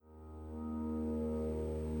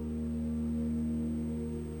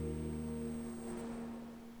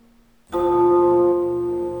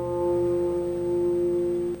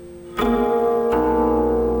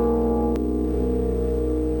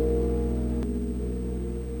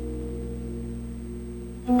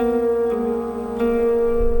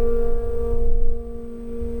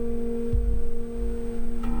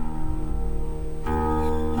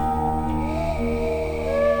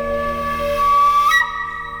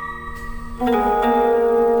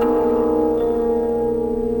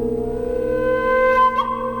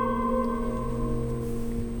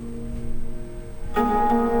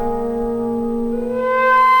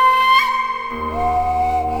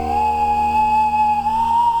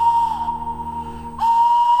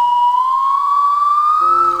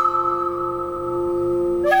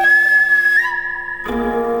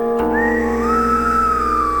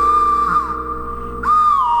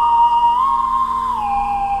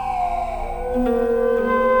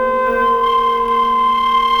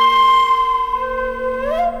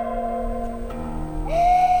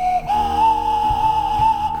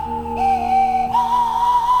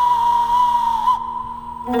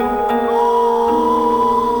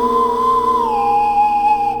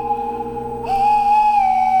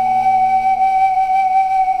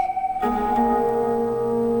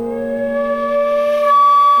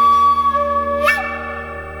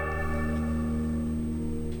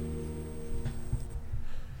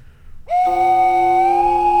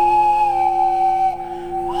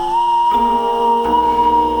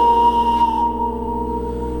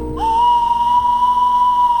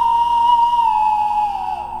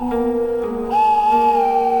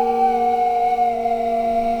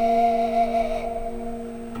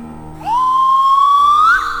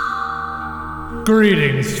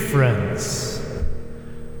Greetings, friends,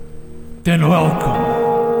 and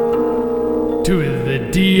welcome to the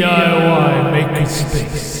DIY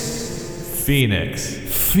Makerspace.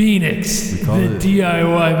 Phoenix, the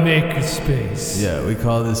DIY Makerspace. Yeah, we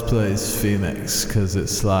call this place Phoenix because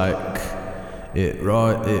it's like it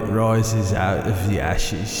rises out of the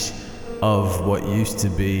ashes of what used to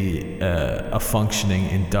be a functioning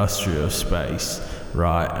industrial space,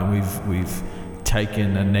 right? And we've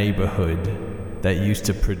taken a neighborhood that used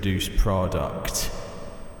to produce product,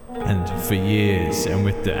 and for years, and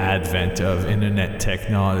with the advent of internet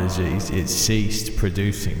technologies, it ceased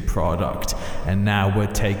producing product, and now we're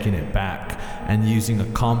taking it back and using a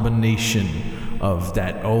combination of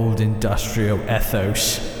that old industrial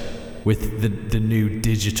ethos with the new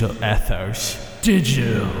digital ethos.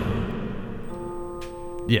 Digital.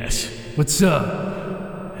 Yes. What's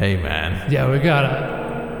up? Hey man. Yeah, we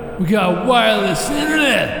got wireless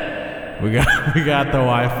internet. We got the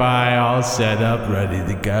Wi-Fi all set up, ready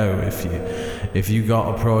to go. If you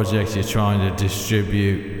got a project you're trying to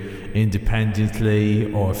distribute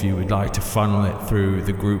independently, or if you would like to funnel it through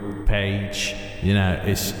the group page, you know,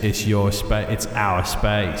 it's your space. It's our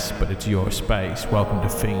space, but it's your space. Welcome to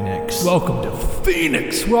Phoenix. Welcome to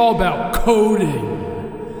Phoenix. We're all about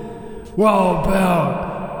coding. We're all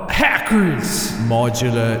about hackers.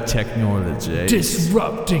 Modular technology.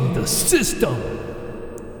 Disrupting the system.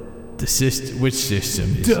 Which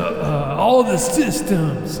system? All the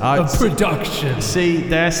systems of production. See,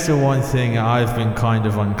 that's the one thing I've been kind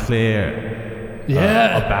of unclear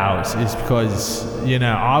about, is because, you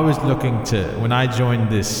know, I was looking to, when I joined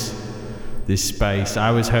this space, I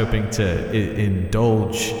was hoping to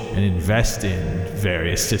indulge and invest in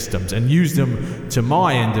various systems and use them to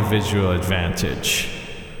my individual advantage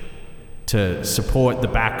to support the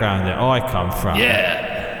background that I come from,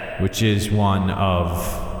 which is one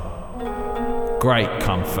of great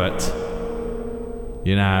comfort.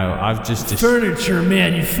 You know, I've just furniture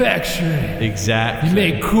manufacturing. Exactly. You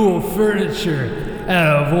make cool furniture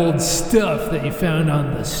out of old stuff that you found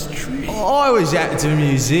on the street. I was at the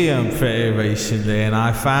museum pretty recently, and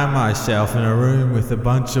I found myself in a room with a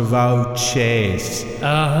bunch of old chairs.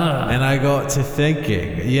 And I got to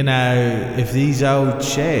thinking, you know, if these old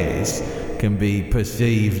chairs can be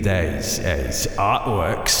perceived as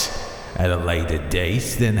artworks at a later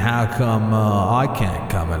date, then how come I can't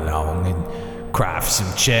come along and craft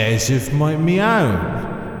some chairs of my own?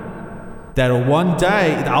 That'll one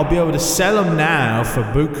day, I'll be able to sell them now for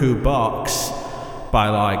buku bucks by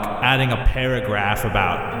like adding a paragraph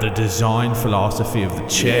about the design philosophy of the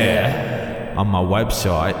chair on my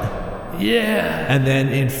website. And then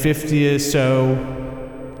in 50 or so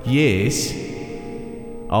years,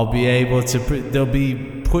 I'll be able to they'll be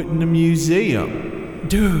put in a museum.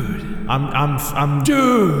 Dude.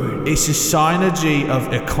 Dude. It's a synergy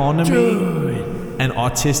of economy and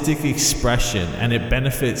artistic expression, and it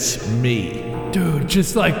benefits me. Dude,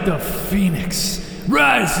 just like the phoenix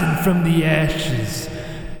rising from the ashes,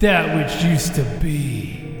 that which used to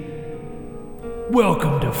be.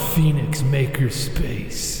 Welcome to Phoenix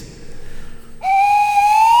Makerspace.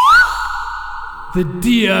 The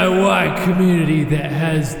DIY community that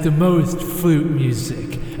has the most flute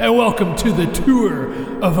music. And welcome to the tour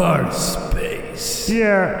of our space.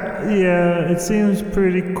 Yeah, it seems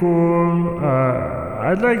pretty cool.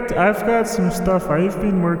 I've got some stuff I've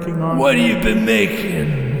been working on. What have you been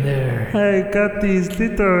making there? I got these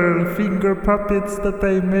little finger puppets that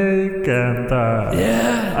I make, and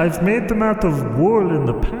Yeah. I've made them out of wool in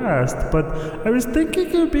the past, but I was thinking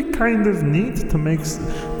it would be kind of neat to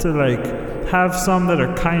have some that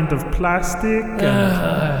are kind of plastic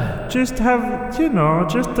and just have,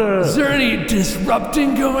 Is there any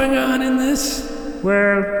disrupting going on in this?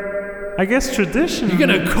 well, I guess traditionally. You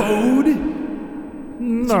gonna code?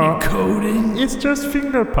 No, Coding? it's just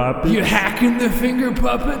finger puppets. You hacking the finger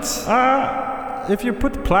puppets? If you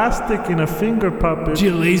put plastic in a finger puppet, Did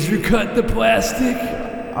you laser cut the plastic?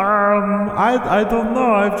 I don't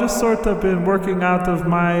know. I've just sort of been working out of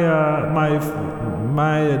my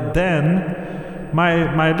den,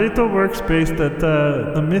 my little workspace that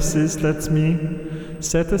the missus lets me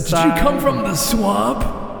set aside. Did you come from the swamp?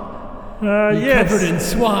 Yes. Covered in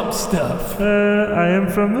swamp stuff. I am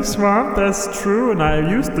from the swamp, that's true, and I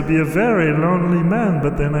used to be a very lonely man,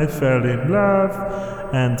 but then I fell in love,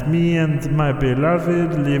 and me and my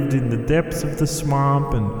beloved lived in the depths of the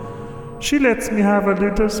swamp, and she lets me have a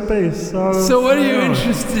little space. So what are you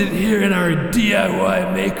interested here in our DIY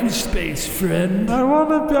makerspace, friend? I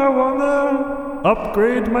wanna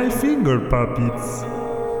upgrade my finger puppets.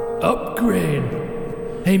 Upgrade.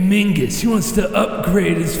 Hey Mingus, he wants to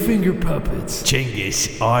upgrade his finger puppets.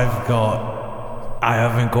 Chinggis, I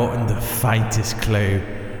haven't gotten the faintest clue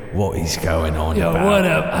what is going on Yo, about. what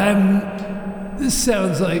up? This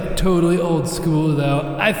sounds like totally old school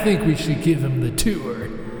though. I think we should give him the tour.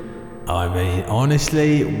 I mean,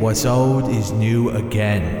 honestly, what's old is new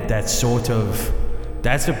again. That's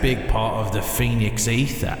a big part of the Phoenix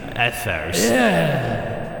ethos.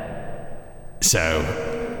 Yeah. So,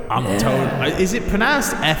 I'm told. Is it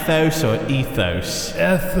pronounced ethos or ethos?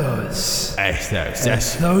 Ethos. Ethos.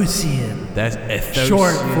 Ethosian. That's ethos.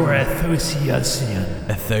 Short for Ethosian.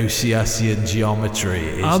 Ethosian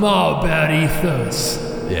geometry. I'm all about ethos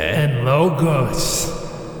and logos.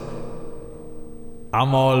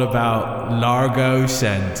 I'm all about Largos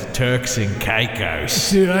and Turks and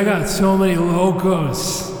Caicos. Dude, I got so many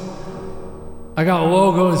logos. I got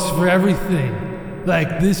logos for everything.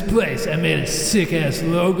 Like this place, I made a sick ass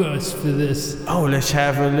logos for this. Oh, let's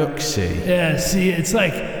have a look. See. Yeah, see, it's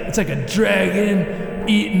like a dragon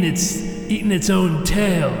eating its own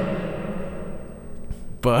tail.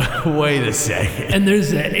 But wait a second. And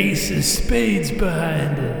there's an ace of spades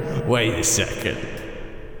behind it. Wait a second.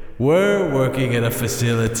 We're working at a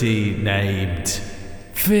facility named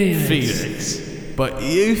Phoenix. But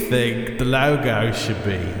you think the logo should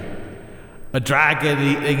be a dragon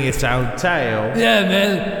eating its own tail? Yeah,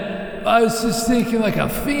 man. I was just thinking like a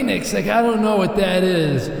phoenix. Like, I don't know what that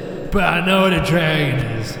is, but I know what a dragon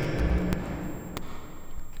is.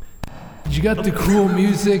 You got the cool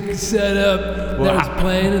music set up that was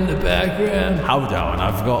playing in the background? Hold on,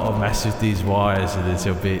 I've got to mess with these wires a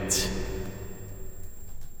little bit.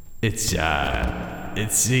 It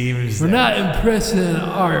seems we're not impressing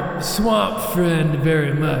our swamp friend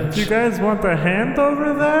very much. Do you guys want a hand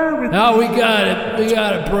over there? No, we got it. We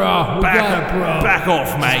got it, bro. We got it, bro. Back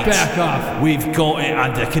off, mate. Just back off. We've got it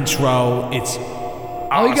under control. It's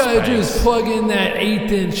all you gotta do is plug in that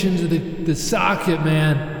 1/8 inch into the socket,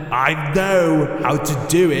 man. I know how to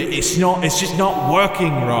do it. It's just not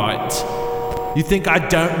working right. You think I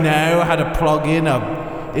don't know how to plug in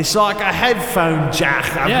it's like a headphone jack.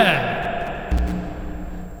 Yeah.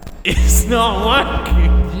 It's not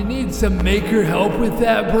working. You need some maker help with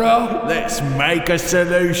that, bro? Let's make a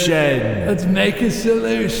solution. Let's make a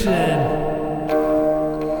solution.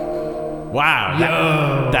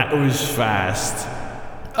 Wow. That was fast.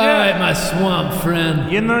 Alright, my swamp friend.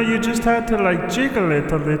 You just had to jiggle it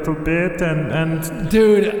a little bit and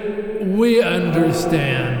Dude, we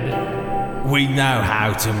understand. We know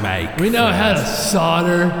how to make. We know how to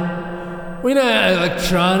solder. We know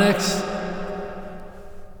electronics.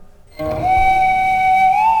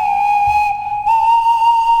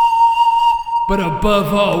 But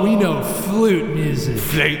above all, we know flute music.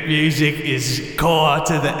 Flute music is core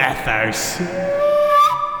to the ethos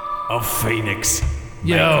of Phoenix.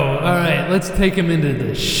 Yo, alright, let's take him into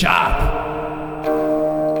the shop.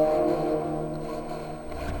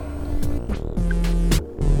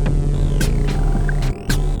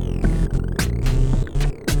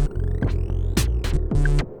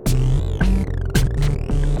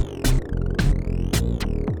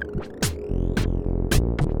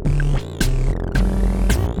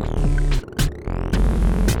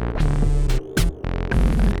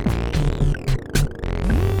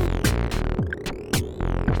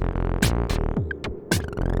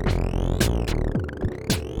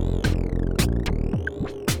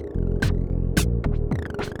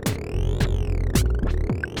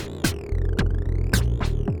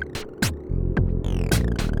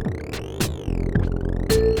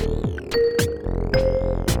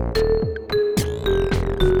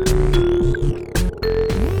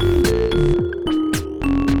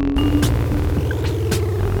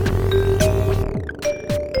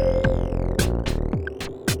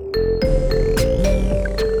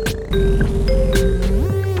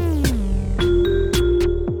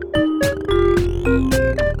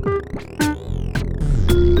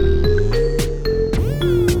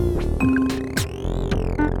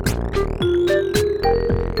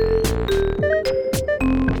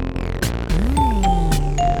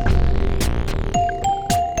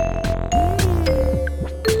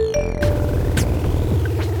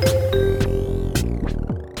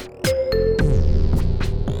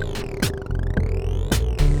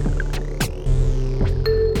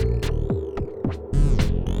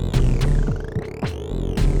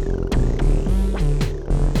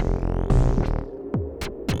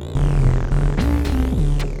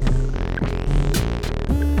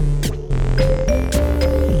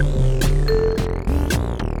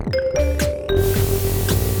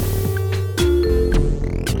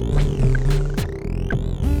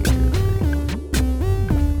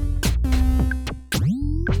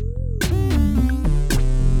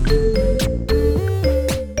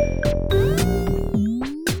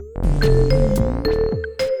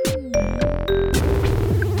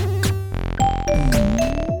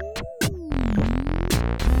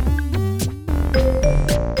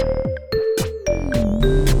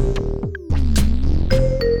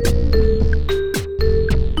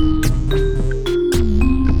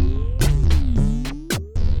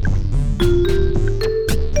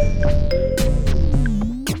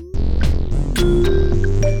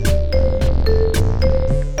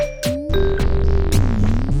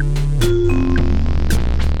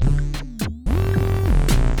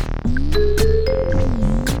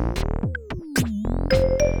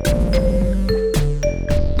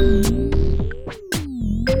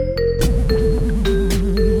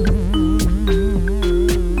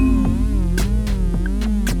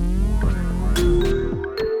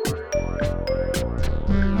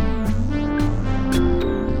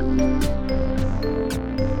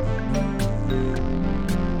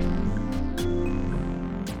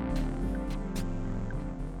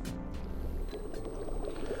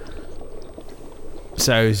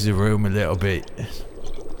 So is the room a little bit...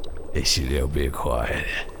 It's a little bit quieter.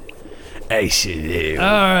 It's a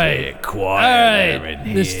little bit quieter in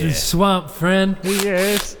here. Mr. Swamp Friend.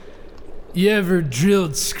 Yes. You ever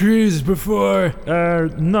drilled screws before?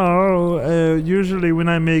 No. Usually when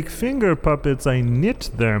I make finger puppets, I knit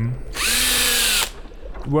them.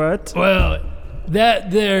 What? Well, that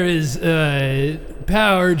there is a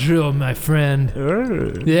power drill, my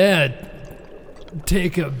friend. Yeah.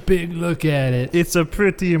 Take a big look at it. It's a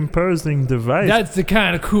pretty imposing device. That's the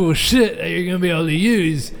kind of cool shit that you're gonna be able to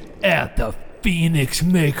use at the Phoenix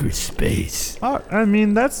Makerspace. I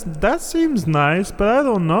mean, that seems nice, but I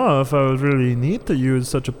don't know if I would really need to use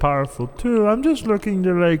such a powerful tool. I'm just looking to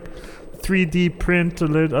 3D print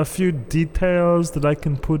a few details that I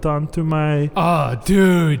can put onto my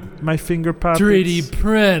dude, my finger puppets. 3D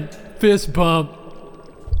print, fist bump.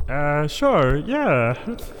 Sure,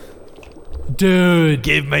 yeah. Dude,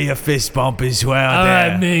 give me a fist bump as well. All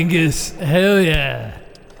right, Mingus, hell yeah.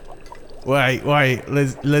 Wait,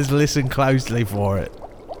 let's listen closely for it.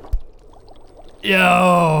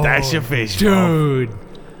 Yo, that's your fist bump. Dude.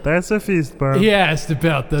 That's a fist bump. He asked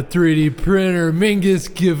about the 3D printer.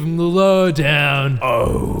 Mingus, give him the lowdown.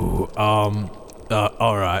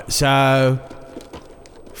 Alright, so...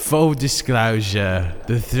 Full disclosure,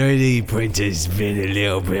 the 3D printer's been a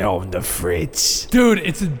little bit on the fritz. Dude,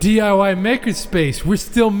 it's a DIY makerspace. We're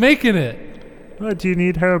still making it. Do you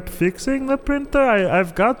need help fixing the printer?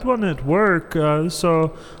 I've got one at work,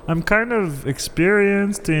 so I'm kind of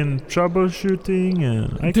experienced in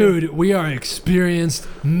troubleshooting. Dude, we are experienced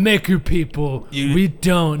maker people. We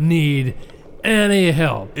don't need any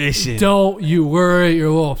help. Listen. Don't you worry your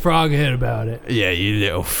little frog head about it. Yeah, you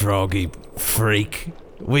little froggy freak.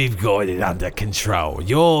 We've got it under control.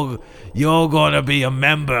 You're gonna be a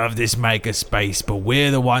member of this makerspace, but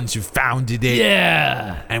we're the ones who founded it.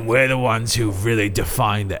 Yeah. And we're the ones who really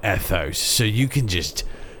defined the ethos. So you can just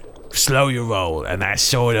slow your roll, and that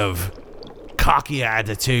sort of cocky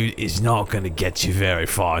attitude is not gonna get you very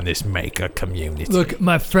far in this maker community. Look,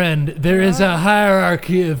 my friend, there is a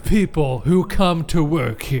hierarchy of people who come to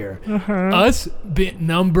work here. Us be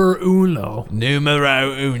numero uno,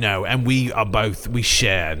 and we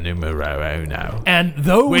share numero uno. And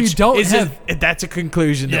though we don't have... That's a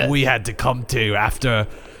conclusion that we had to come to after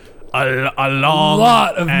a long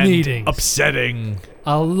lot of and meetings. Upsetting.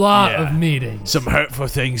 A lot of meetings. Some hurtful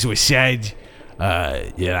things were said.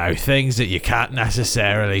 Things that you can't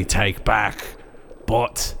necessarily take back,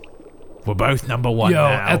 but we're both number one now.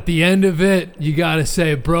 At the end of it, you gotta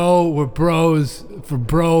say, bro, we're bros for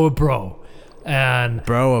bro or bro. And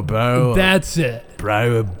bro or bro. That's it.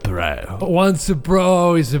 Bro or bro. Once a bro,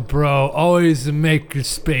 always a bro. Always a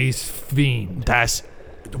makerspace fiend. That's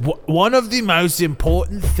one of the most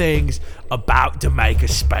important things about the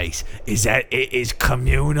makerspace is that it is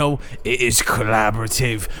communal, it is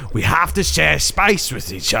collaborative. We have to share space with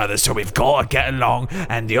each other, so we've got to get along,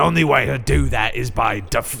 and the only way to do that is by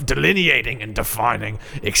delineating and defining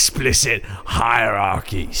explicit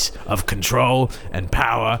hierarchies of control and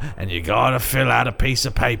power, and you gotta fill out a piece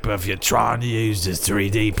of paper if you're trying to use the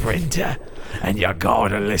 3D printer, and you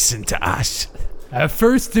gotta listen to us. At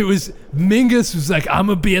first, it was Mingus was like, I'm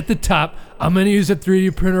gonna be at the top. I'm gonna use a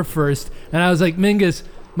 3D printer first. And I was like, Mingus,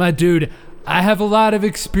 my dude, I have a lot of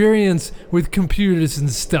experience with computers and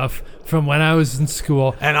stuff from when I was in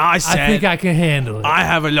school. And I said, I think I can handle it. I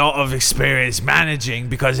have a lot of experience managing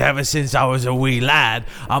because ever since I was a wee lad,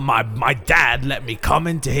 my dad let me come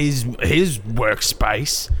into his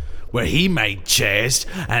workspace where he made chairs,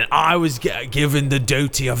 and I was given the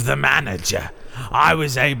duty of the manager. I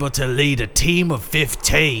was able to lead a team of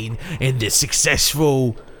 15 in the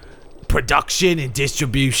successful production and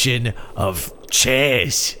distribution of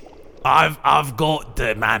chairs. I've got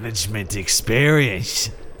the management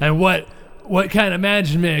experience. And what kind of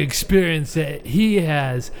management experience that he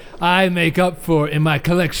has, I make up for in my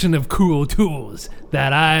collection of cool tools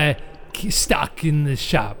that I stock in the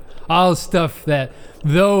shop. All stuff that,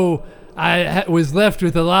 though I was left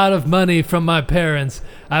with a lot of money from my parents,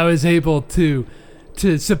 I was able to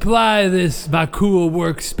supply my cool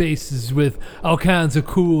workspaces with all kinds of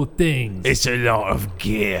cool things. It's a lot of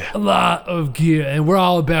gear. A lot of gear, and we're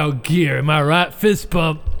all about gear. Am I right? Fist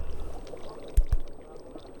bump.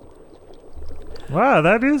 Wow,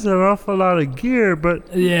 that is an awful lot of gear,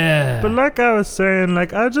 but yeah. But like I was saying,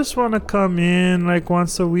 I just want to come in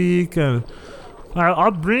once a week, and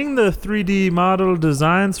I'll bring the 3D model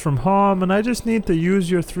designs from home, and I just need to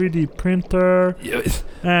use your 3D printer.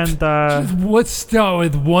 And let's start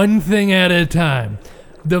with one thing at a time.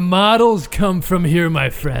 The models come from here, my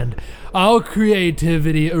friend. All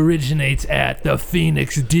creativity originates at the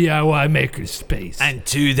Phoenix DIY Makerspace. And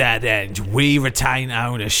to that end, we retain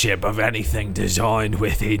ownership of anything designed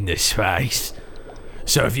within the space.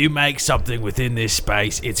 So if you make something within this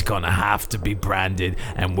space, it's gonna have to be branded,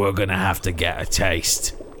 and we're gonna have to get a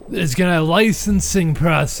taste. There's gonna be a licensing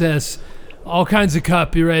process, all kinds of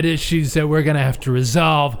copyright issues that we're gonna have to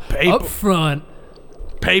resolve up front.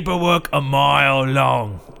 Paperwork a mile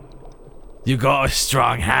long. You got a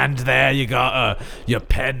strong hand there. You got your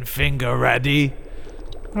pen finger ready.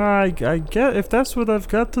 I get if that's what I've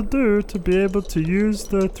got to do to be able to use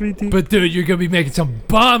the 3D. But dude, you're gonna be making some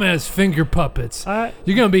bomb-ass finger puppets.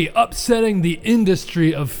 You're gonna be upsetting the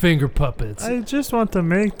industry of finger puppets. I just want to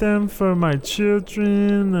make them for my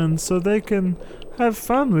children, and so they can have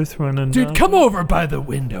fun with one another. Dude, come over by the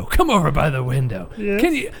window. Yes?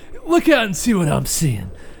 Can you look out and see what I'm seeing?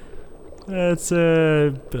 It's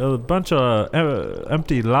a bunch of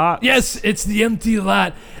empty lots. Yes, it's the empty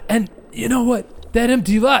lot. And you know what? That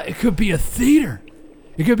empty lot, it could be a theater.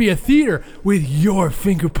 It could be a theater with your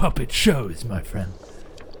finger puppet shows, my friend.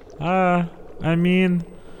 I mean,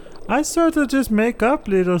 I sort of just make up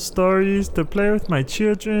little stories to play with my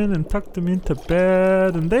children and tuck them into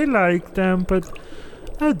bed, and they like them, but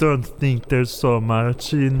I don't think there's so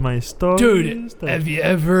much in my stories. Dude, have you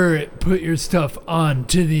ever put your stuff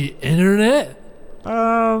onto the internet?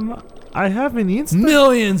 I have an Insta.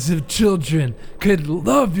 Millions of children could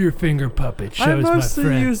love your finger puppet shows, my friend. I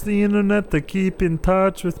mostly use the internet to keep in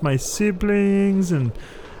touch with my siblings and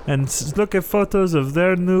look at photos of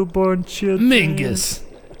their newborn children. Mingus.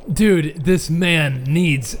 Dude, this man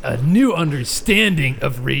needs a new understanding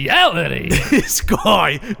of reality. This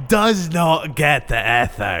guy does not get the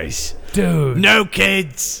ethos. Dude. No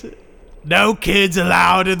kids. No kids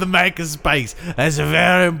allowed in the makerspace. That's a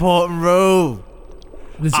very important rule.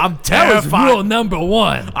 I'm terrified. That was rule number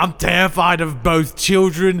 1. I'm terrified of both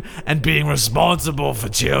children and being responsible for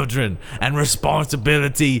children and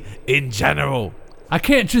responsibility in general. I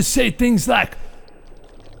can't just say things like,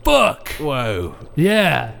 fuck. Whoa.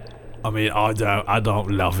 Yeah. I mean, I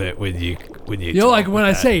don't love it when you. You like when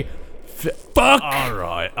I say, fuck. All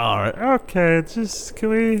right. Okay, just can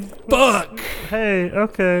we? Fuck. Hey,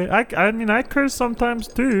 okay. I mean, I curse sometimes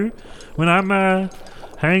too, when I'm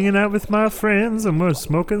hanging out with my friends and we're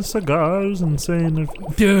smoking cigars and saying,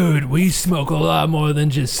 dude, we smoke a lot more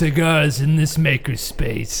than just cigars in this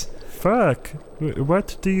makerspace. Fuck.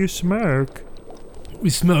 What do you smoke?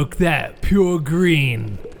 We smoke that pure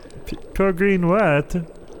green. Pure green what?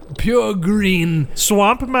 Pure green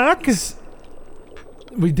swamp muck?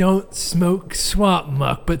 We don't smoke swamp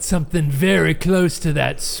muck, but something very close to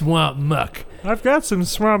that swamp muck. I've got some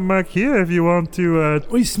swamp muck here if you want to.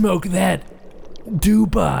 We smoke that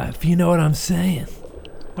dooba, if you know what I'm saying.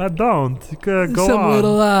 I don't. Go some on.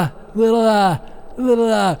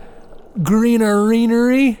 little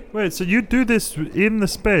greenery. Wait, so you do this in the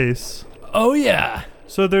space? Oh yeah.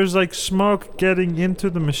 So there's like smoke getting into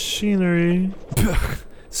the machinery.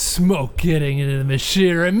 Smoke getting into the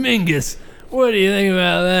machinery. Mingus, what do you think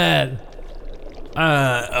about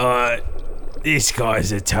that? This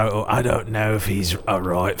guy's a total. I don't know if he's a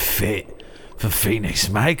right fit for Phoenix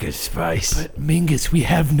Makerspace. But Mingus, we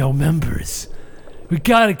have no members. We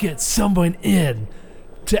gotta get someone in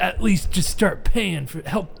to at least just start paying for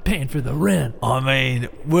the rent. I mean,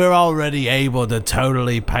 we're already able to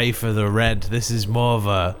totally pay for the rent. This is more of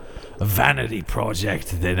a vanity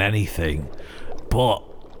project than anything. But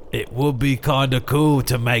it would be kind of cool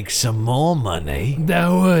to make some more money. That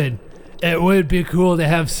would. It would be cool to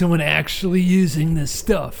have someone actually using this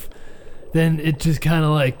stuff. Then it just kind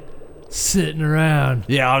of like sitting around.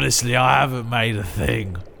 Yeah, honestly, I haven't made a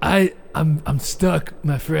thing. I'm stuck,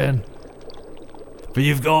 my friend. But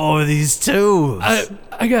you've got all of these tools.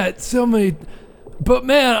 I got so many. But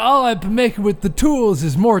man, all I've been making with the tools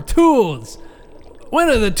is more tools. When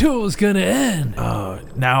are the tools gonna end? Oh,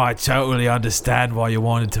 now I totally understand why you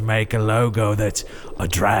wanted to make a logo that's a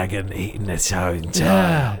dragon eating its own tail.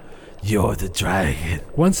 Yeah. You're the dragon.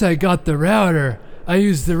 Once I got the router, I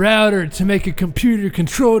used the router to make a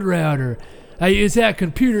computer-controlled router. I used that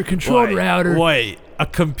computer-controlled router. Wait, a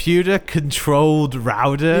computer-controlled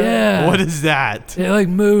router? Yeah. What is that? It like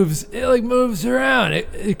moves around.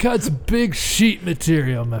 It cuts big sheet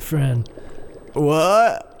material, my friend.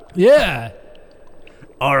 What? Yeah.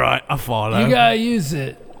 All right, I follow. You gotta use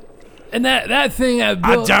it. And that thing I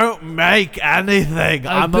built. I don't make anything.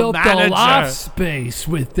 I'm built a manager. the loft space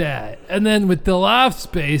with that. And then with the loft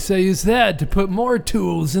space, I use that to put more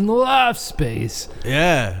tools in the loft space.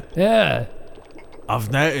 Yeah. Yeah.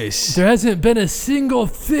 I've noticed. There hasn't been a single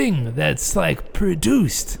thing that's like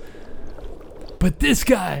produced But this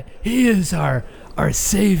guy, he is our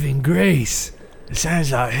saving grace. It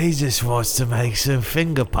sounds like he just wants to make some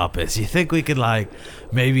finger puppets. You think we could, like,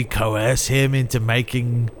 maybe coerce him into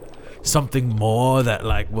making something more that,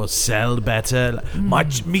 like, will sell better?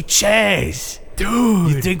 Me chairs!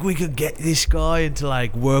 Dude! You think we could get this guy into,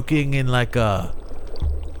 like, working in, like, a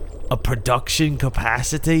production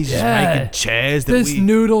capacity? Just making chairs that this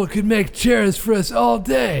noodle could make chairs for us all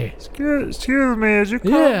day. Excuse me,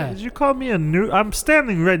 did you call me a noodle? I'm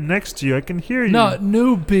standing right next to you. I can hear you. No,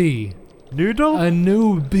 newbie. Noodle? A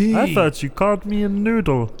newbie. I thought you called me a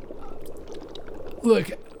noodle.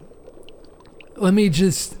 Look, let me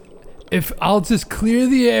just... If I'll just clear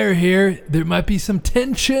the air here, there might be some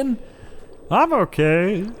tension. I'm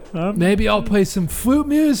okay. Maybe I'll play some flute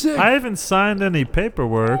music. I haven't signed any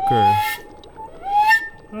paperwork or...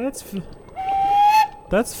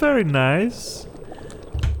 That's very nice.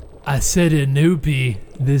 I said a newbie.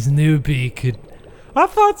 This newbie could... I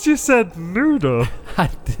thought you said noodle. I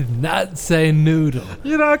did not say noodle.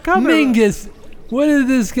 You know, I kind of... Mingus, what did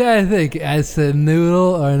this guy think? I said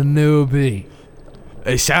noodle or newbie?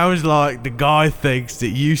 It sounds like the guy thinks that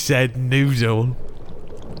you said noodle.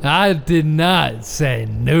 I did not say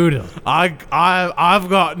noodle. I've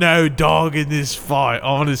got no dog in this fight,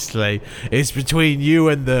 honestly. It's between you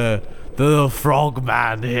and the little frog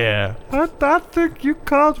man here. I think you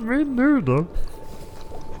called me noodle.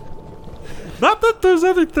 Not that there's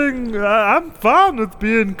anything... I'm fine with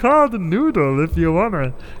being called a noodle if you want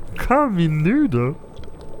to call me noodle.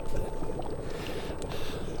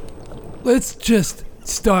 Let's just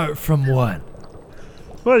start from one.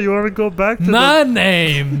 Well, you want to go back to My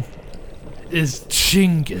name is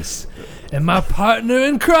Chingus, and my partner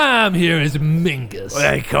in crime here is Mingus.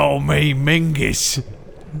 They call me Mingus.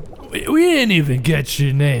 We didn't even get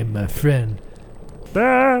your name, my friend.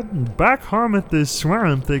 Back home at the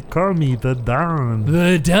swamp, they call me the Don.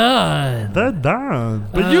 The Don. The Don.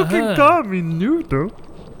 But you can call me Noodle.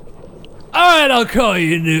 Alright, I'll call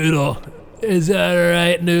you Noodle. Is that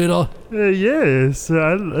alright, Noodle? Yes,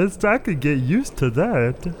 I could get used to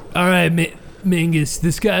that. Alright, Mingus,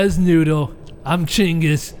 this guy's Noodle. I'm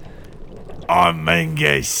Chingus. I'm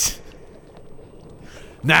Mingus.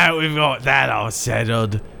 Now we've got that all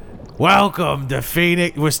settled. Welcome to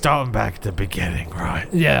Phoenix. We're starting back at the beginning, right?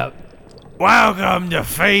 Yeah. Welcome to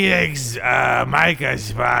Phoenix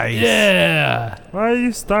Makerspace. Yeah. Why are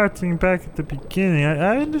you starting back at the beginning?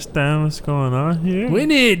 I understand what's going on here. We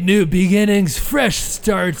need new beginnings, fresh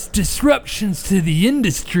starts, disruptions to the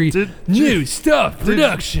industry, new stuff,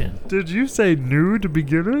 production. Did you say nude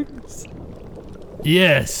beginnings?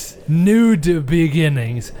 Yes, new to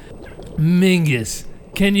beginnings. Mingus,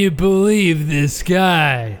 can you believe this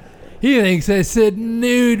guy? He thinks I said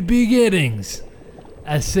nude beginnings.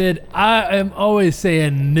 I said I am always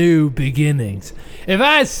saying new beginnings. If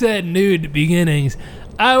I said nude beginnings,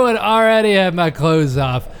 I would already have my clothes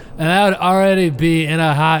off and I would already be in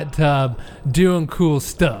a hot tub doing cool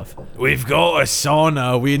stuff. We've got a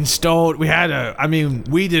sauna. We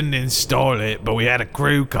didn't install it, but we had a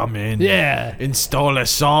crew come in. Yeah. Install a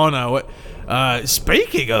sauna.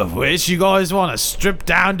 Speaking of which, you guys want to strip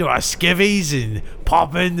down to our skivvies and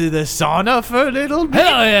pop into the sauna for a little bit?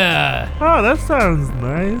 Hell yeah! Oh, that sounds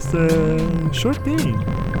nice. Sure thing.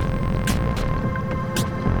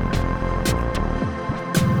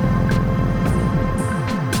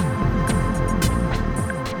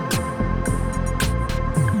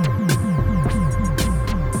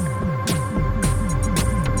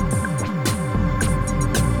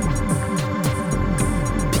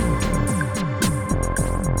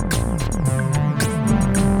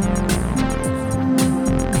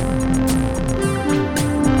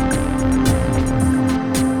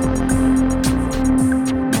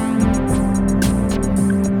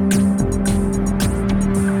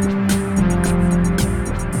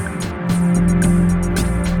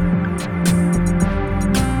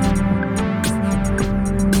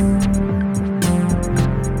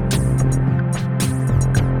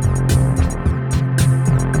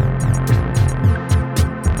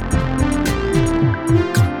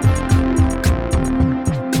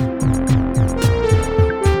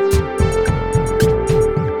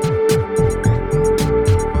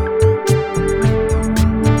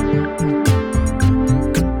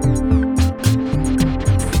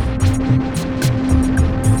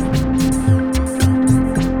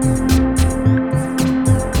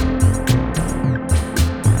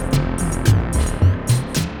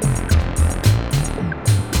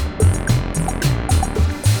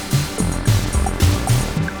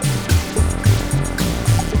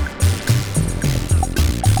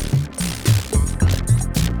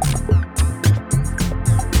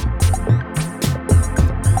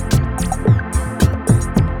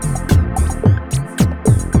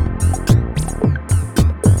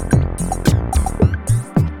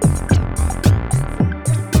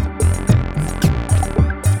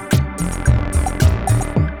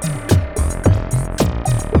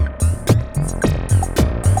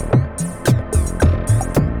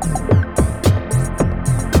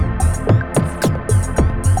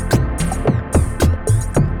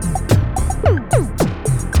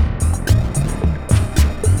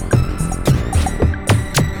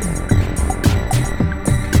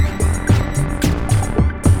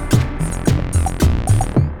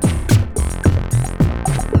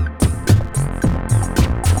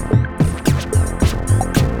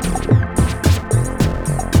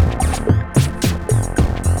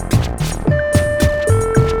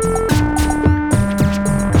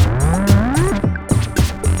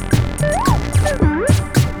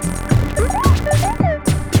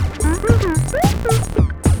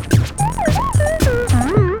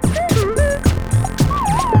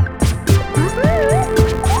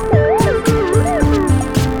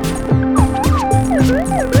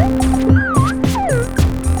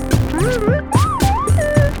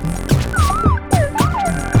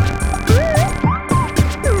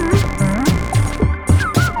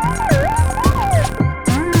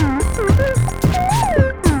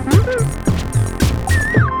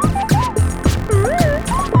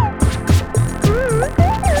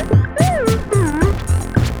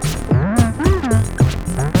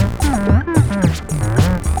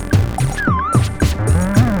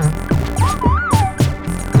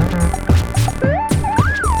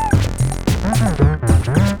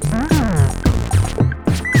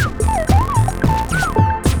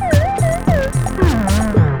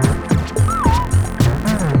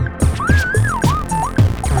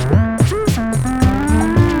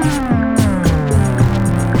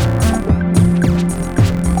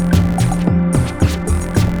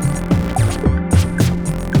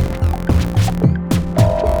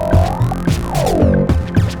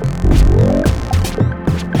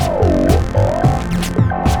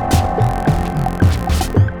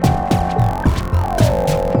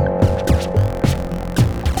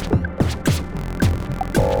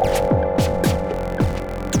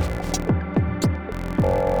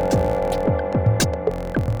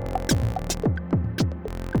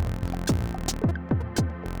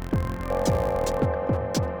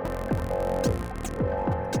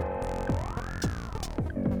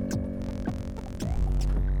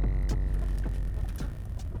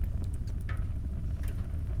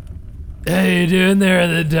 How you doing there at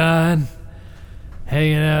the Dawn?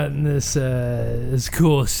 Hanging out in this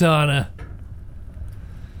cool sauna.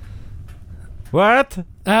 What?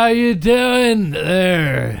 How you doing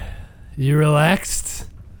there? You relaxed?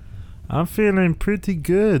 I'm feeling pretty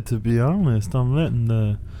good, to be honest. I'm letting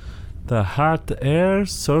the hot air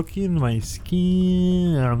soak in my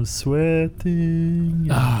skin. I'm sweating.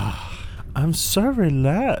 I'm so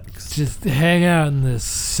relaxed. Just hang out in this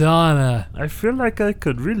sauna. I feel like I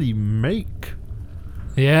could really make.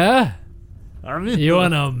 Yeah? I'm in You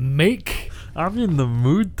wanna make? I'm in the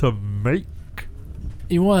mood to make.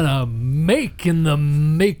 You wanna make in the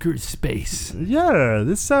makerspace? Yeah,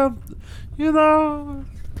 this sounds. You know,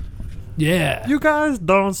 Yeah. you guys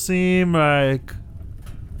don't seem like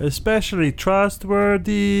especially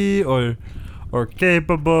trustworthy or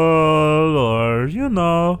capable or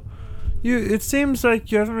it seems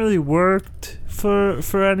like you haven't really worked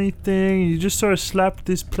for anything. You just sort of slapped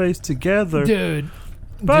this place together. Dude.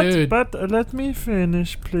 But let me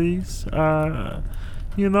finish, please. I've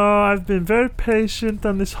been very patient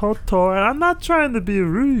on this whole tour, and I'm not trying to be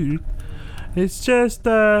rude. It's just,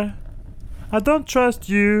 I don't trust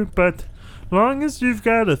you, but long as you've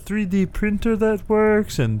got a 3D printer that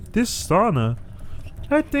works and this sauna,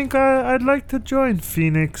 I think I'd like to join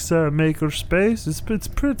Phoenix Makerspace. It's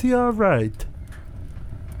pretty alright.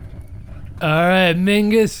 Alright,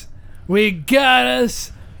 Mingus. We got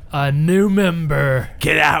us a new member.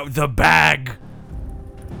 Get out the bag!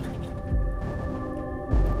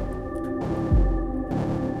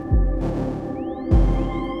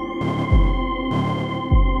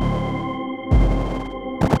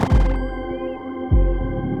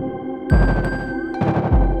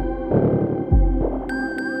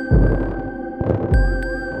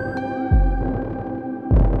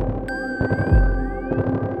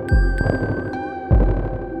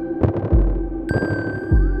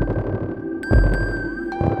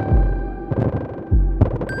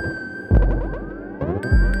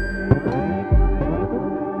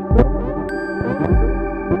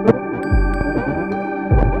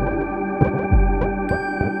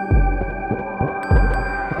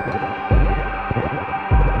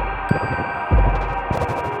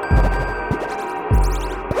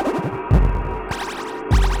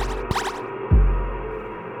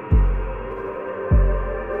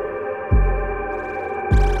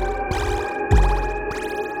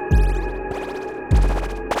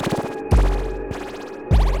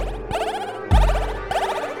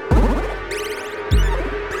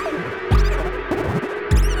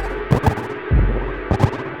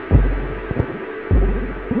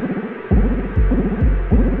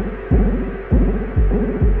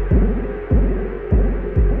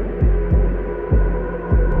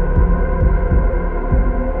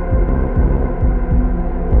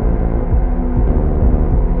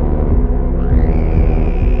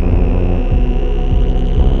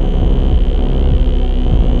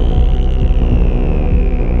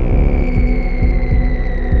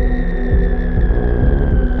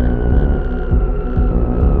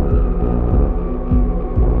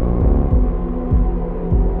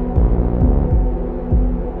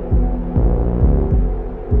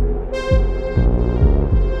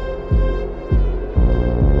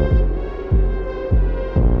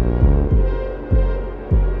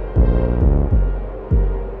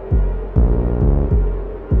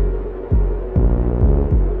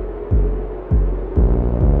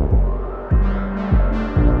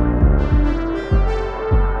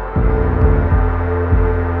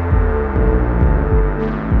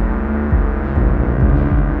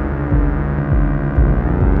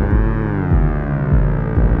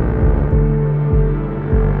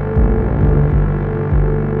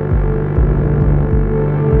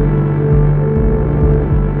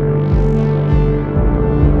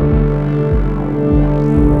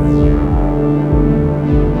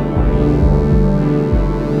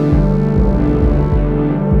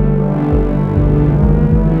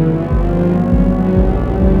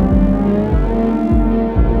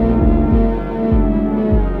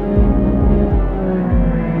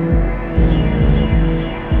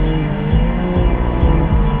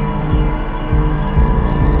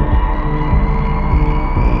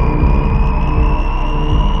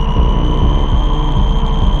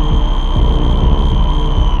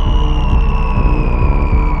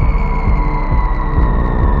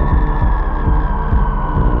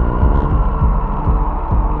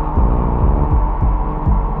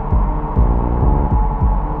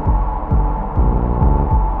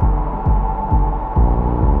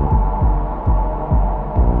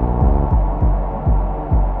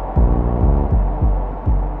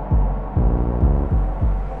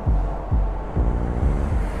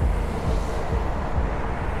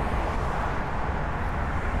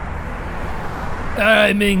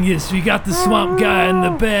 right, Mingus, we got the swamp guy in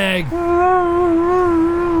the bag.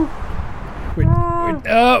 Whoa.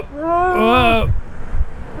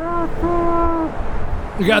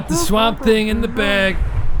 We got the swamp thing in the bag.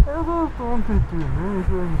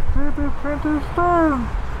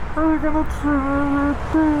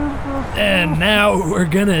 And now we're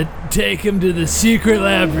gonna take him to the secret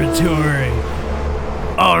laboratory.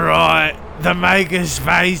 Alright, the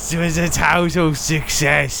makerspace was a total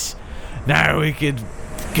success. Now we can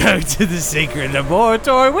go to the secret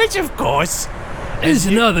laboratory, which of course is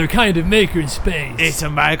another kind of makerspace. It's a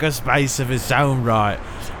makerspace of its own right.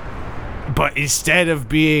 But instead of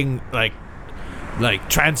being like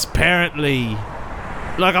transparently,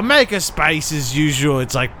 like a makerspace as usual,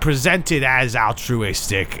 it's like presented as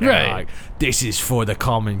altruistic. And right. Like, this is for the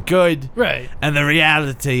common good. Right. And the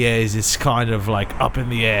reality is it's kind of like up in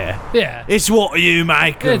the air. Yeah. It's what you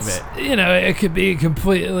make of it. You know, it could be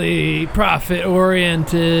completely profit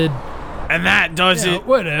oriented. And that doesn't.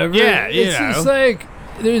 Whatever. Yeah, it's just like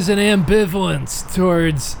there's an ambivalence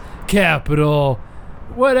towards capital.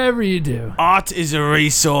 Whatever you do. Art is a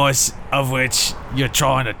resource of which you're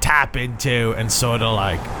trying to tap into and sort of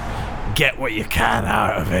like get what you can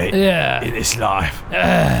out of it in this life.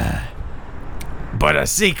 But a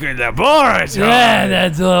secret laboratory. Yeah,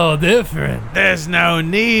 that's a little different. There's no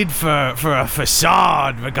need for a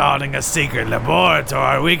facade regarding a secret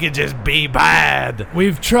laboratory. We could just be bad.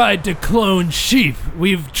 We've tried to clone sheep.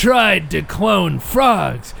 We've tried to clone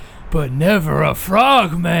frogs. But never a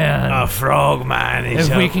frogman. A frogman is.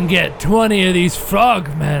 If we can get 20 of these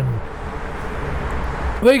frogmen,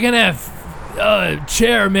 we can have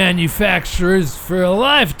chair manufacturers for a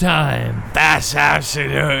lifetime. That's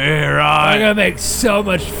absolutely right. We're gonna make so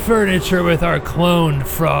much furniture with our cloned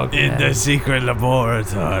frogmen. In the secret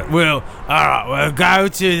laboratory. We'll go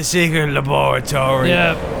to the secret laboratory.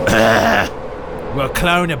 Yep. We'll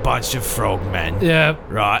clone a bunch of frogmen. Yep.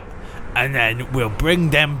 Right. And then we'll bring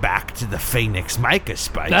them back to the Phoenix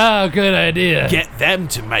Makerspace. Oh, good idea. Get them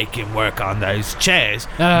to make him work on those chairs.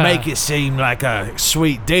 Make it seem like a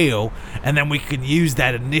sweet deal. And then we can use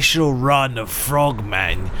that initial run of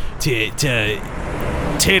frogmen to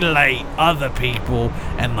titillate other people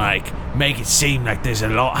and like make it seem like there's a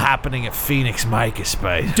lot happening at Phoenix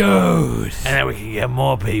Makerspace. Dude. And then we can get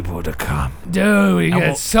more people to come. Dude, we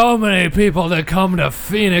get so many people to come to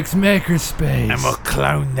Phoenix Makerspace. And we'll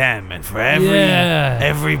clone them, and for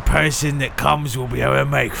every person that comes, we'll be able to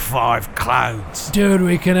make 5 clones. Dude,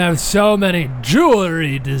 we can have so many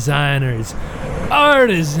jewelry designers,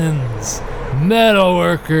 artisans, metal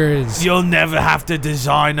workers. You'll never have to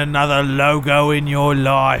design another logo in your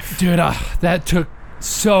life. Dude, that took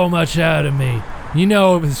so much out of me. You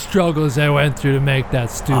know the struggles I went through to make that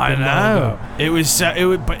stupid I know.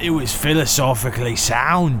 logo. But it was philosophically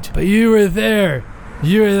sound. But you were there.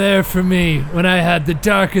 You were there for me when I had the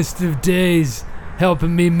darkest of days,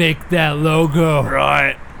 helping me make that logo.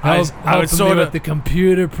 Right. I was sort of with the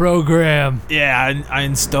computer program. Yeah, I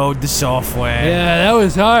installed the software. Yeah, that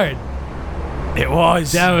was hard. It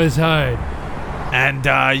was. That was hard. And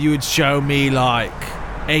you would show me like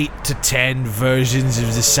 8 to 10 versions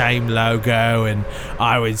of the same logo, and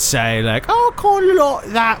I would say like, oh, I kind of like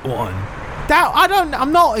that one.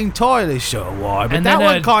 I'm not entirely sure why, but that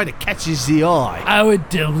one kind of catches the eye. I would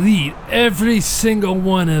delete every single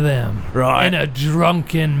one of them. Right. In a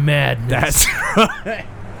drunken madness. That's right.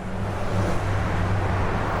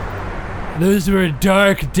 Those were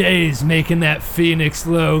dark days making that Phoenix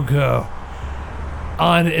logo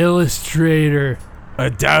on Illustrator.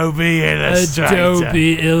 Adobe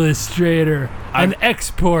Illustrator. An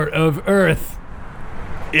export of Earth.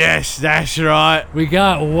 Yes, that's right. We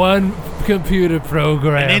got one computer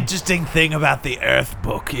program. An interesting thing about the Earth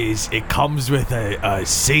book is it comes with a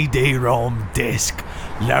CD-ROM disc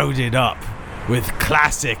loaded up with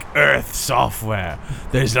classic Earth software.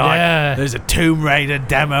 There's a Tomb Raider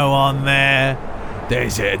demo on there.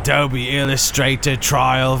 There's an Adobe Illustrator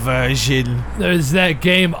trial version. There's that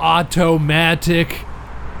game Automatic.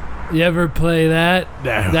 You ever play that?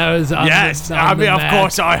 No. That was on of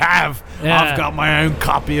course I have. Yeah. I've got my own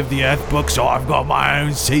copy of the Earth book, so I've got my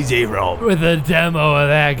own CD-ROM. With a demo of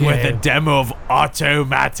that game. With a demo of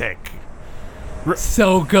Automatic.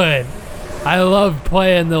 So good. I love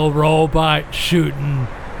playing the robot shooting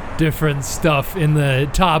different stuff in the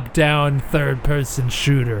top-down third-person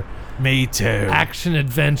shooter. Me too.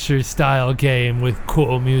 Action-adventure style game with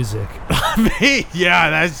cool music.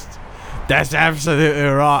 That's absolutely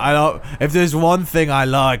right. If there's one thing I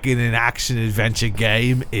like in an action-adventure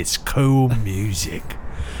game, it's cool music.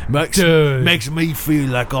 Makes me feel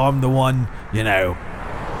like I'm the one,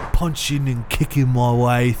 punching and kicking my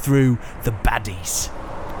way through the baddies.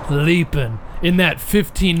 leaping in that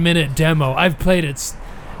 15-minute demo. I've played it.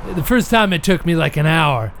 The first time it took me like an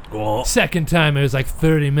hour. Well, Second time it was like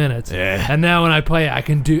 30 minutes. Yeah. And now when I play it, I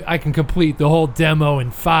can complete the whole demo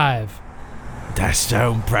in 5. that's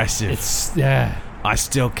so impressive. Yeah. I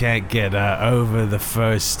still can't get over the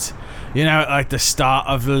first, like the start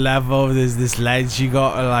of the level. There's this ledge you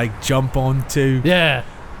gotta like jump onto. Yeah.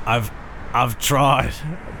 I've tried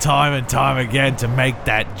time and time again to make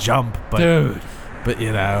that jump, but Dude.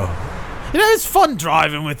 it's fun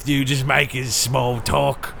driving with you, just making small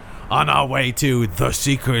talk on our way to the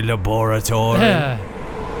secret laboratory. Yeah.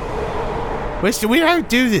 We don't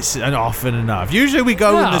do this often enough. Usually we go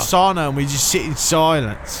in the No. sauna and we just sit in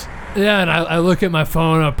silence. Yeah, and I look at my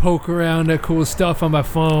phone, I poke around at cool stuff on my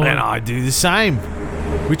phone. And I do the same.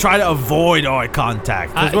 We try to avoid eye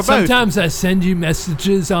contact. 'Cause we're both- Sometimes I send you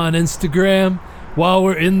messages on Instagram while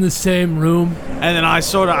we're in the same room. And then I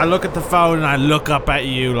look at the phone and I look up at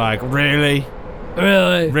you like, really?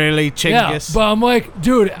 Really? Really, Yeah, Chinggis? but I'm like,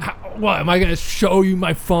 dude, what, am I going to show you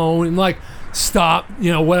my phone and like stop,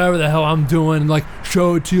 whatever the hell I'm doing and like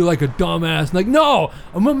show it to you like a dumbass? Like, no,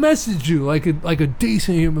 I'm going to message you like a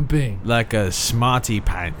decent human being. Like a smarty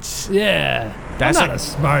pants. Yeah. That's I'm not a- a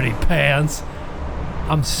smarty pants.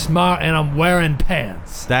 I'm smart and I'm wearing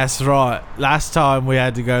pants. That's right. Last time we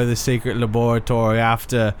had to go to the secret laboratory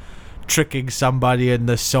after tricking somebody in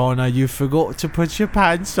the sauna, you forgot to put your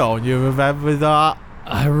pants on. You remember that?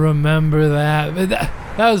 I remember that. But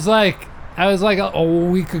that was like a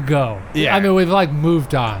week ago. Yeah. I mean, we've like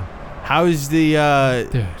moved on. How's the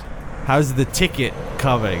Dude, how's the ticket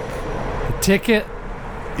coming? the ticket?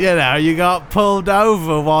 You got pulled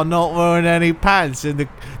over while not wearing any pants, and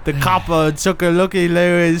the copper took a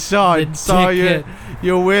looky-loo inside and saw ticket.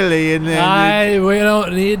 your willy, and then We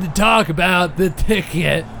don't need to talk about the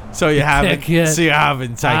ticket. so you haven't ticket.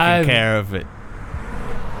 taken care of it.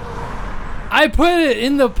 I put it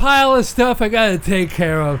in the pile of stuff I gotta take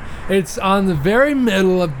care of. It's on the very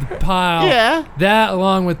middle of the pile. Yeah. That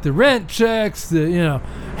along with the rent checks, the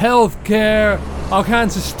health care, all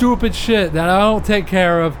kinds of stupid shit that I don't take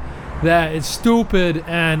care of. That it's stupid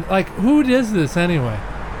and like, who does this anyway?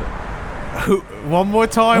 One more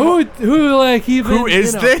time. Who like even? Who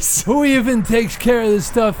is this? Who even takes care of this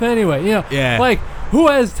stuff anyway? Yeah. Like, who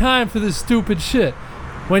has time for this stupid shit?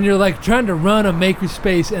 When you're like trying to run a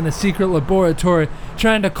makerspace in a secret laboratory,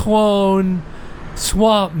 trying to clone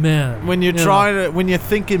Swamp Man. When you're when you're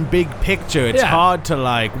thinking big picture, it's Yeah. hard to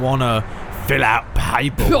like want to fill out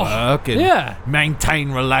paperwork and Yeah.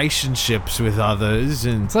 maintain relationships with others,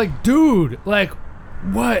 and It's like, dude, like,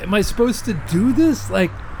 what? Am I supposed to do this?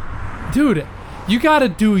 Like, dude, you gotta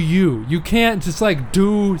do you. You can't just like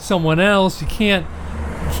do someone else. You can't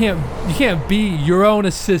be your own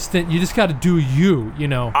assistant. You just gotta do you,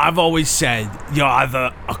 I've always said you're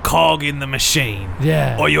either a cog in the machine,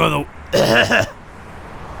 Yeah. or you're the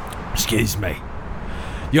excuse me.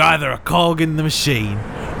 You're either a cog in the machine,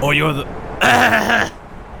 or you're the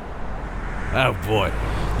oh boy.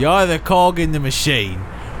 You're either a cog in the machine,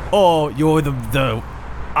 or you're the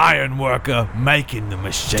iron worker making the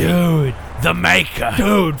machine. Dude, The maker.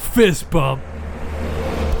 fist bump.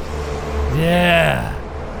 Yeah.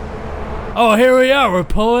 Oh, here we are. We're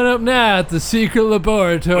pulling up now at the secret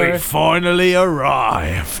laboratory. We finally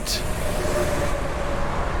arrived.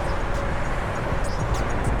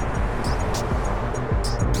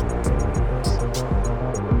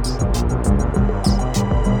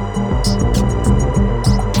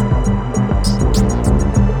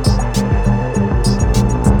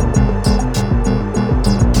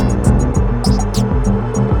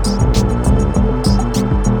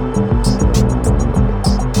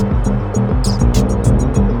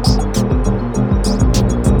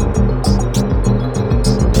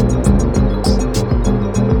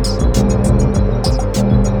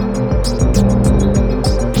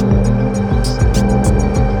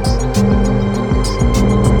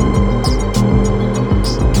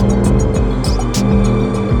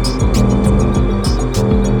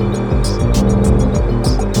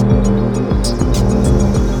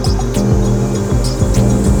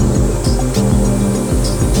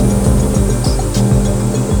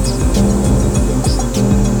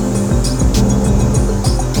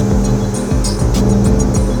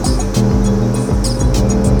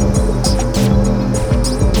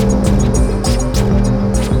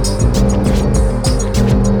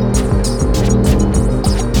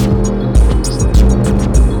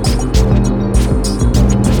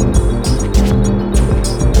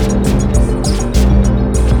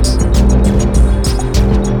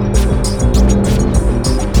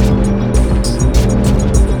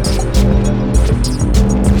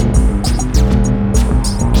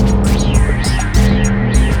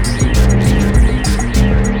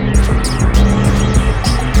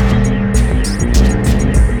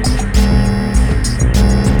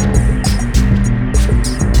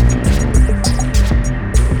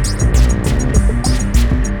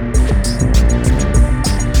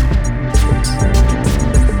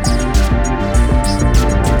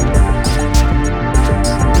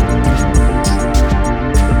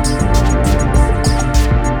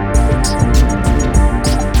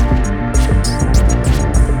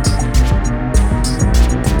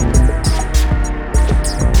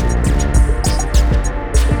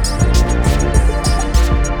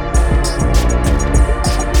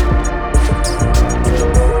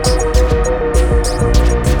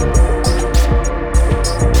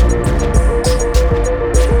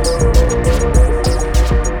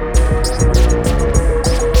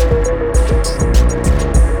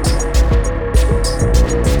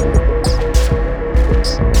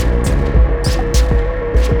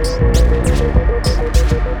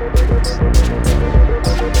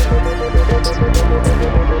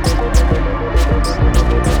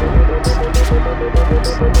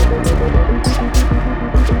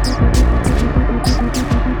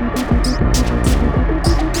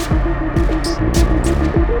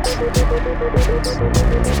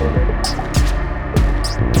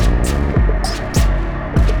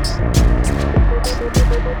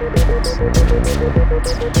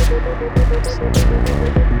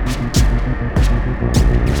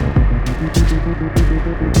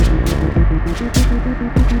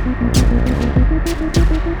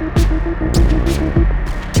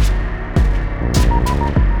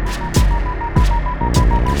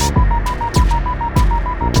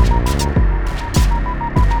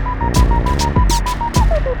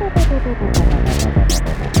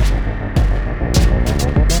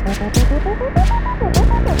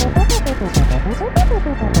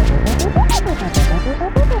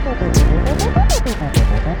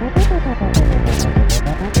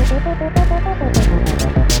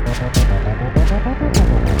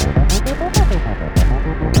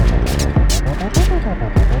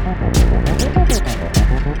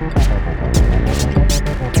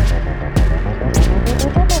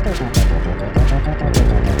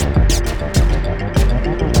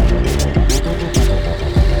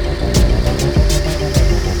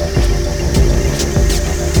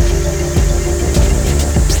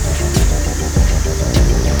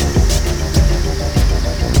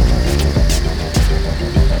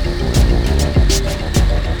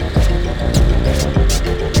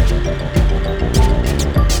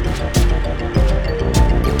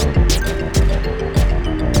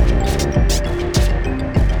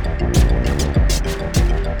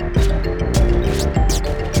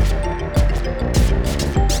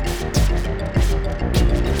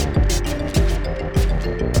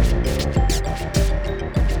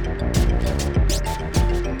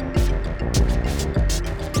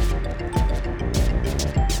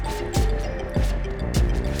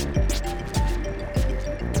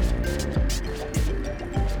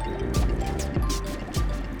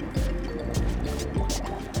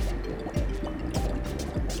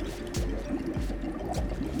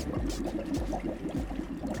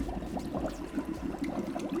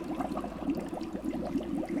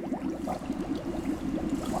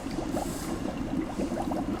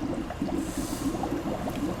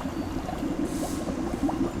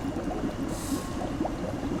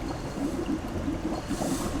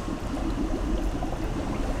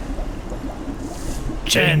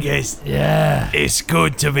 Genghis, Yeah. it's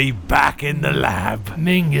good to be back in the lab.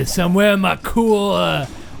 Mingus, I'm wearing my cool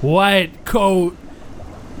white coat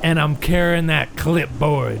and I'm carrying that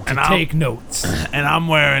clipboard to take notes. And I'm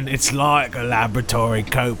wearing, it's like a laboratory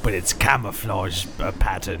coat, but it's camouflage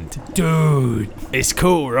patterned. Dude, It's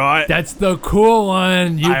cool, right? that's the cool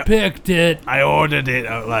one. You picked it. I ordered it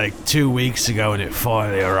like 2 weeks ago and it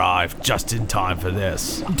finally arrived just in time for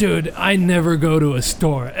this. Dude, I never go to a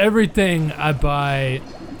store. Everything I buy,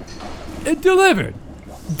 it delivered.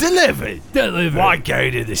 Delivered? Delivered. Why go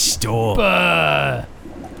to the store?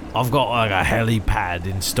 I've got like a helipad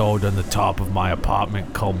installed on the top of my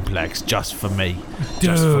apartment complex just for me.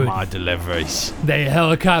 Just for Dude. my deliveries. They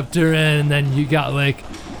helicopter in and then you got like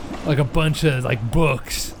a bunch of like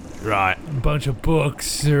books. Right. A bunch of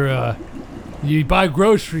books or you buy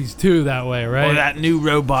groceries too that way, right? Or that new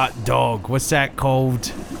robot dog. What's that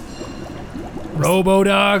called?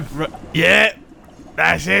 Robo-Dog? Yeah,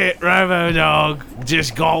 that's it. Robo-Dog.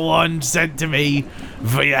 Just got one sent to me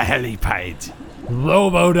via helipad.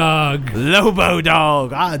 Robo-Dog.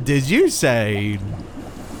 Lobo-Dog. Did you say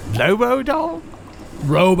Lobo-Dog?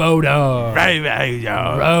 Robo-Dog.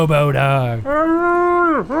 Robo-Dog. Robo-Dog.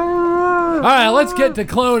 Alright, let's get to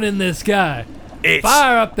cloning this guy.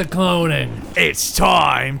 Fire up the cloning. It's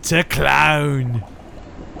time to clone.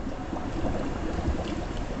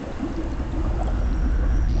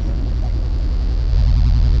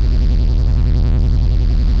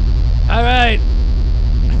 Alright.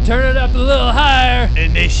 Turn it up a little higher.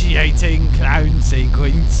 Initiating clone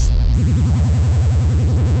sequence.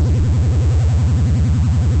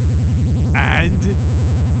 And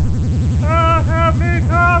I have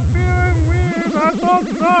become feeling weird. I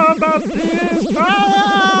don't know about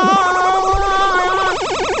this.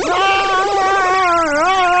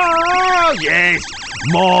 yes,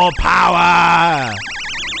 more power.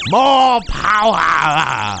 More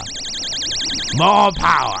power. More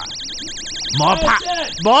power. More power.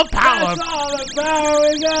 More power. That's all the power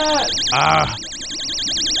we got.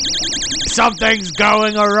 Something's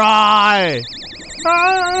going awry.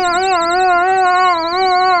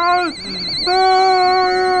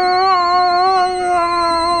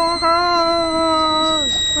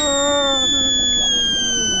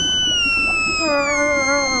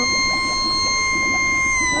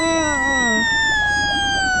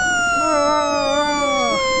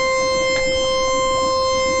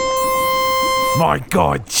 My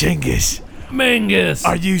God, Genghis. Mingus.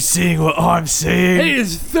 Are you seeing what I'm seeing?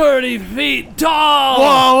 He's 30 feet tall. What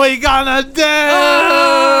are we gonna do?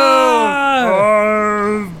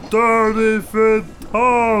 I'm 30 feet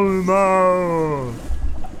tall now.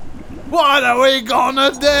 What are we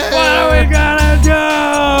gonna do? What are we gonna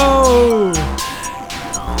do?